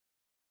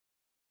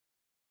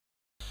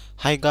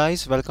Hi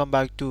guys, welcome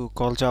back to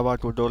Call Java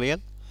tutorial.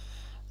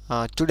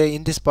 Today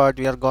in this part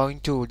we are going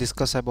to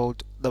discuss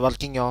about the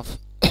working of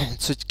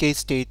switch case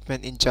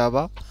statement in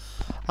Java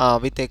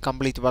with a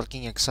complete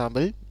working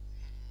example.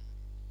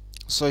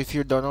 So if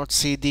you do not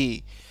see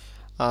the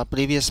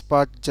previous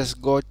part,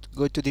 just go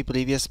to the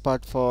previous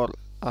part for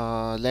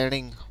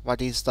learning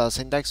what is the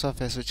syntax of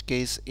a switch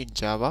case in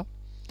Java.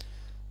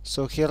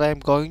 So here I am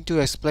going to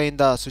explain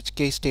the switch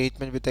case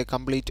statement with a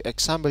complete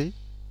example.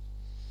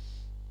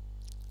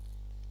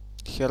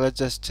 Here I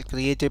just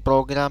create a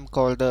program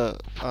called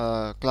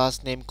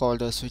class name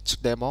called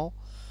switch demo.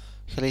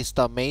 Here is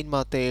the main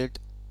method.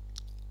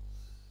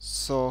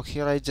 So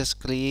here I just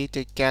create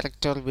a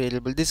character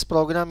variable. This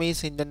program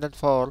is intended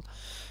for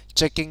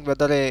checking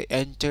whether a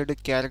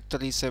entered character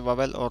is a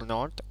vowel or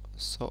not.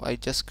 So I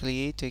just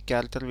create a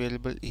character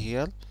variable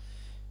here,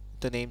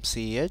 the name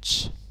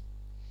ch.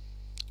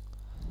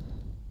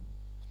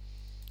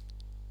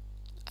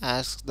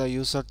 Ask the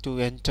user to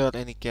enter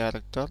any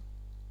character.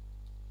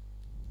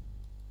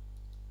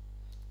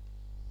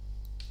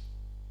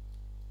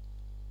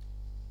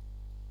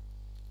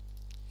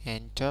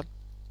 Enter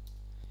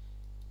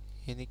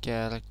any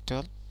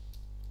character.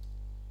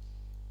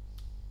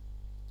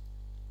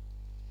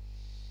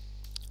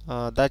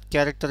 That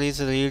character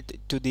is read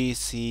to the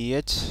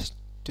ch,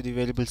 to the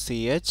variable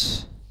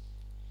ch.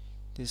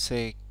 This is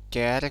a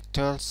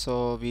character,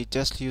 so we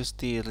just use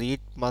the read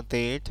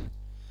method,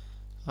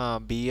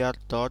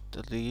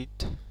 br.read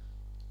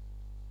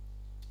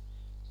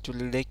to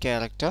read a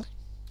character.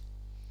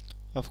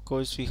 Of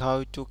course we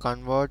have to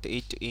convert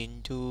it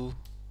into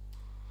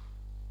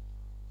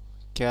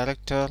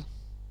character.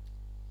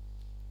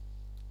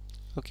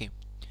 Okay,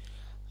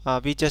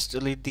 we just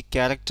read the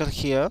character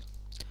here.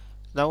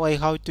 Now I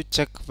have to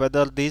check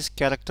whether this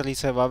character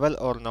is a vowel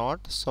or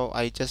not, so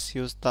I just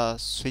use the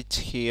switch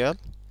here,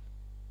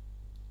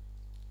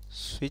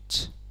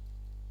 switch.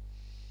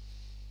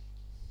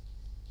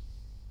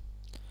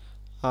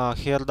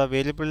 Here the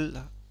variable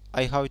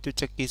I have to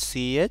check is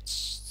ch,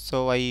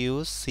 so I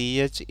use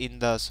ch in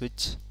the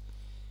switch.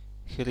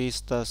 Here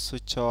is the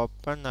switch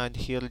open and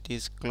here it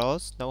is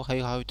closed. Now I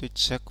have to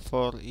check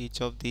for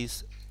each of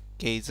these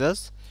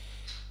cases.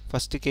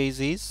 First case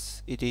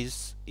is it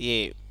is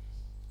a,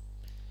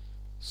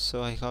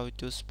 so I have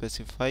to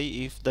specify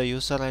if the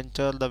user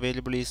enter the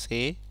variable is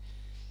a,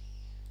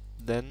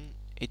 then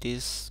it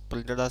is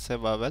printed as a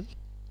vowel.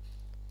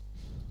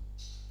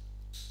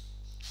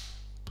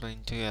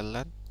 Print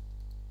ln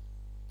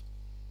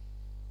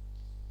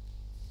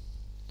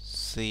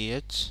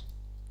ch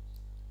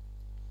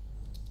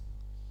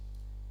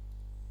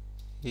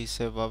is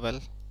a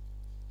vowel.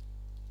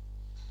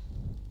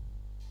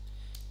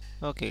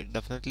 Okay,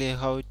 definitely I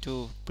have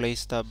to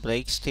place the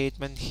break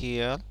statement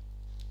here.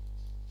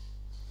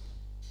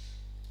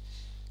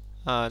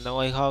 Now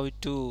I have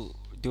to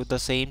do the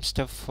same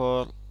step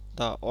for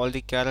the all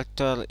the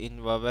character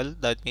in vowel,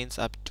 that means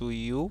up to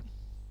u.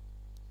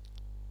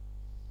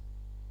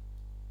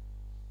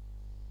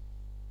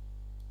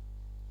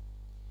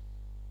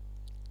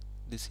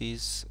 This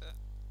is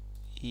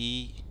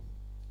e,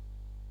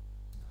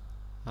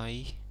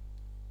 I.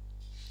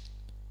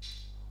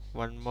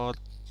 One more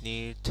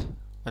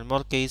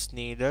case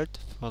needed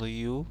for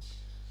u.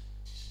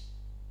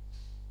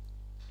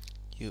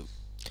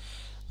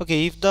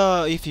 Okay,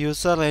 if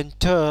user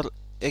enter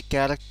a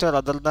character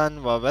other than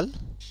vowel,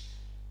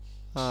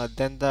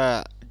 then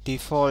the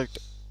default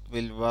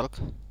will work.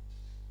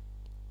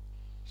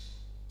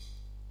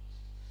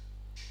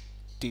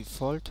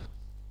 Default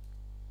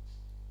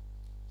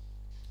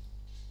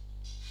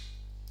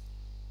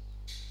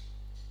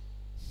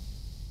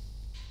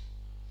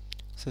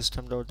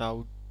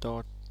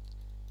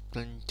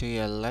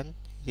system.out.println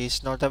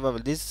is not a vowel.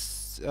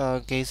 This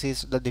case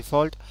is the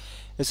default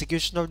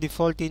execution of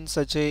default in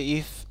such a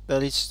if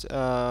there is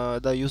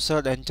the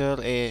user enter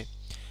a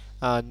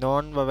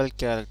non-vowel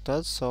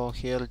character. So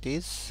here it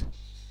is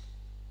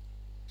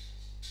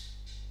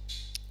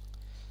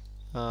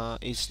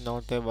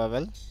not a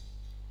vowel,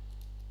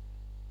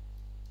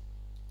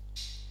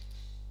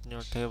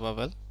 not a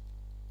vowel.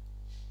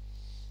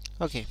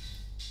 Okay,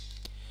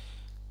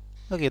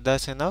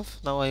 that's enough.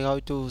 Now I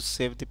have to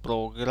save the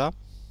program.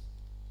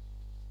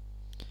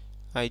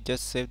 I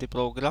just save the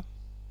program.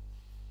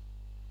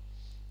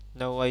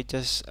 Now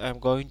I'm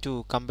going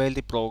to compile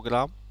the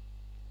program.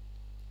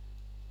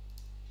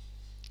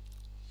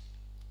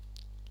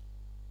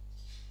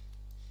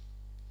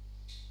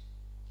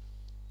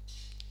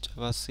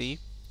 Java C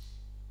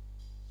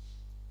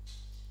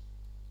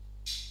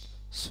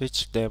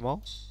switch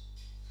demo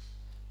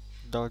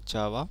dot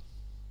java.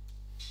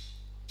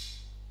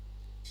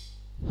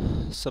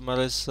 Some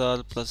errors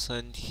are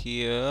present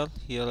here.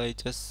 I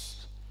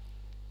just,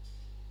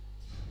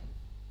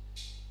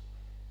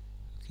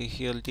 okay,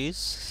 here it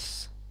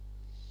is.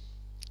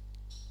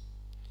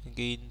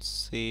 Again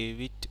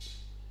save it.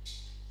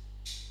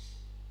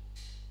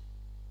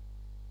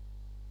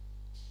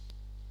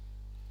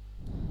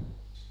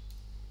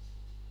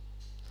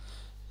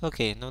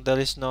 Okay, now there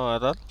is no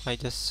error. I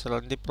just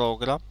run the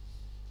program.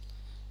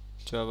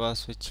 Java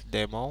switch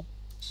demo.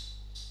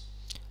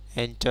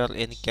 Enter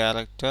any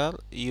character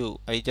U.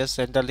 I just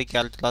enter the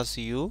character as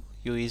U.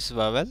 U is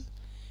vowel.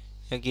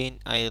 Again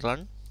I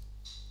run.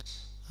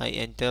 I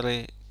enter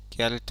a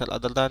character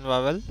other than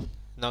vowel.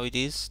 Now it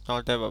is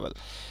not a vowel.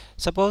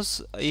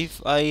 Suppose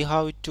if I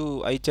have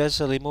to, I just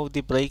remove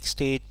the break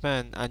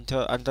statement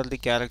under the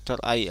character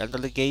I, under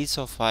the case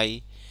of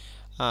I.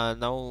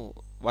 Now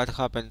what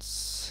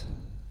happens?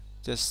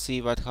 Just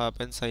see what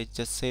happens. I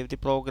just save the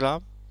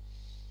program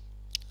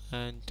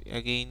and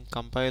again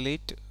compile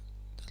it.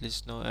 There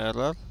is no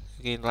error.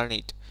 Again run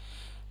it.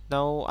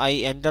 Now I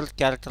enter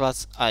character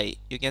as I.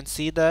 You can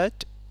see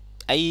that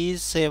I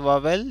is a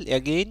vowel.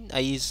 Again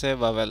I is a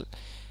vowel.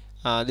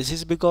 This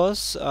is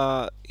because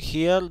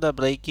here the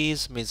break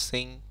is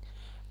missing.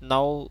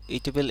 Now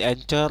it will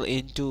enter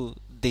into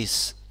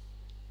this.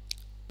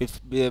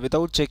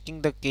 Without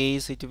checking the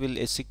case, it will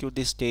execute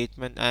this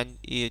statement and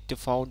it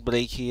found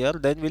break here,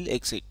 then will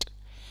exit.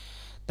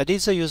 That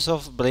is the use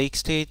of break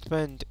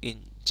statement in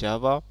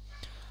Java.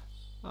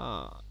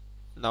 Uh,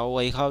 Now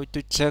I have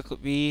to check,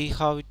 we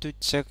have to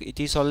check, it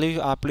is only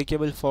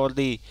applicable for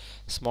the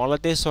smaller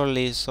text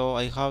only, so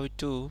I have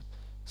to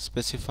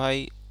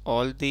specify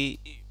all the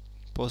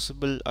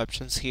possible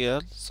options here.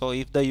 So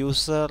if the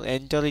user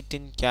enter it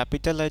in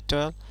capital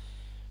letter,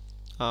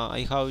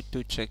 I have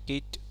to check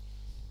it.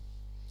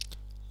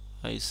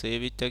 I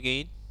save it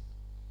again.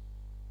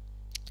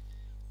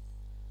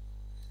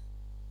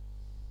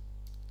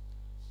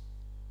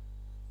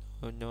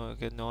 Oh no,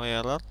 again no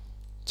error.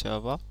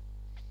 Java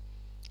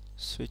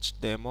switch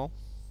demo.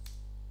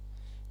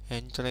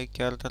 Enter a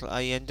character.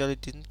 I enter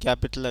it in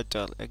capital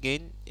letter.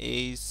 Again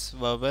A is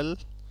vowel.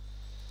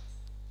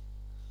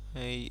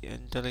 I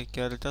enter a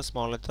character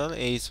small letter.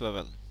 A is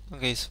vowel.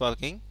 Okay, it's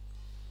working.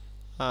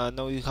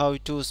 Now you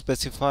have to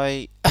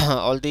specify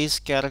all these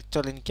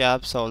character in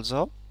caps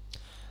also.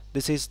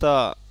 This is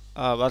the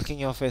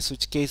working of a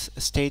switch case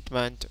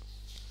statement.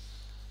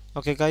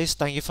 Okay guys,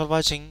 thank you for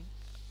watching.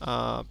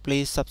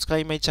 Please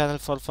subscribe my channel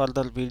for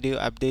further video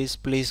updates.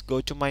 Please go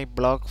to my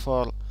blog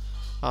for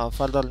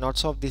further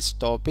notes of these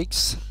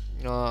topics.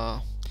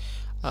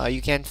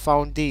 You can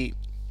find the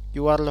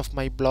URL of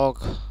my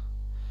blog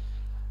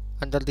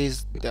under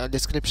this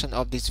description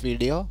of this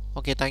video.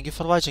 Okay, thank you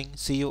for watching.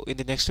 See you in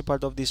the next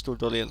part of this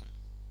tutorial.